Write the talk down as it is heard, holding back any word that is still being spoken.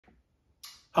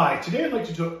Hi, today I'd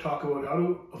like to talk about how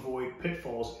to avoid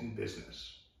pitfalls in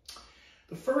business.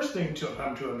 The first thing to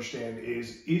come to understand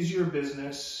is your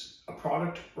business a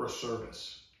product or a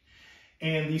service?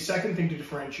 And the second thing to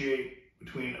differentiate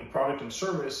between a product and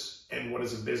service and what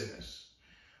is a business.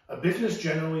 A business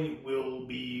generally will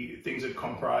be things that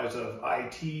comprise of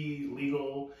IT,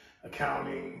 legal,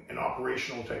 accounting, and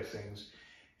operational type things.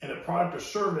 And a product or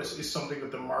service is something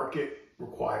that the market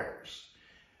requires.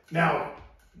 Now,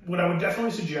 what I would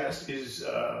definitely suggest is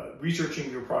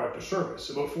researching your product or service.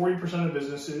 About 40% of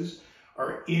businesses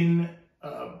are in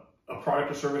a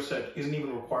product or service that isn't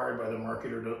even required by the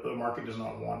market, or the market does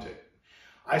not want it.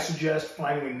 I suggest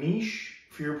finding a niche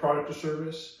for your product or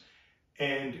service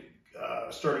and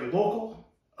starting a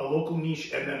local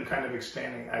niche, and then kind of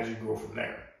expanding as you grow from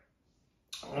there.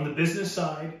 On the business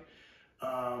side,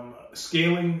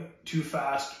 scaling too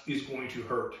fast is going to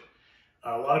hurt.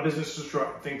 A lot of businesses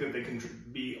think that they can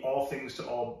be all things to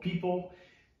all people,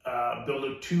 build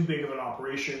a too big of an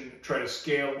operation, try to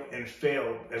scale and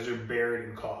fail as they're buried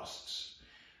in costs.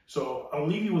 So I'll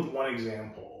leave you with one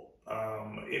example.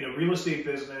 In a real estate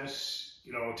business,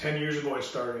 10 years ago I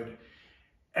started,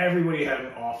 everybody had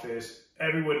an office.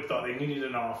 Everyone thought they needed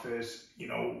an office. You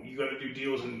got to do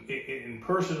deals in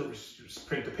person,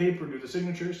 print the paper, do the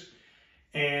signatures.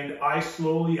 And I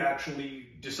slowly actually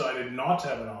decided not to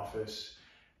have an office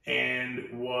and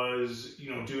was,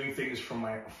 doing things from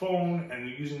my phone and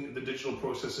using the digital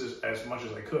processes as much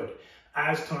as I could.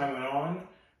 As time went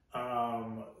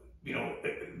on,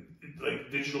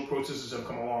 like digital processes have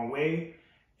come a long way,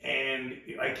 and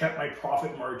I kept my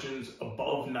profit margins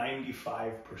above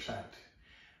 95%.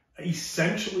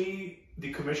 Essentially,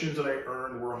 the commissions that I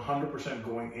earned were 100%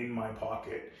 going in my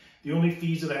pocket. The only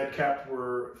fees that I had kept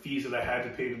were fees that I had to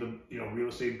pay to the real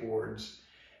estate boards,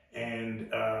 and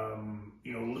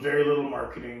very little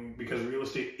marketing, because real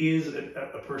estate is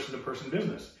a person-to-person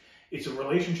business. It's a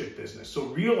relationship business. So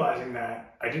realizing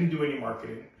that, I didn't do any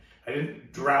marketing. I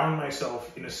didn't drown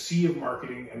myself in a sea of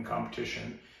marketing and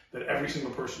competition that every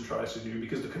single person tries to do,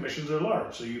 because the commissions are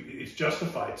large. So it's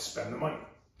justified to spend the money.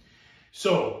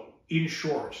 So in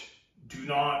short, do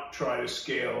not try to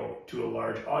scale to a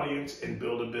large audience and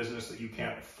build a business that you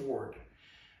can't afford.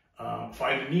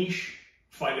 Find a niche,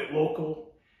 find it local,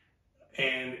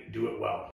 and do it well.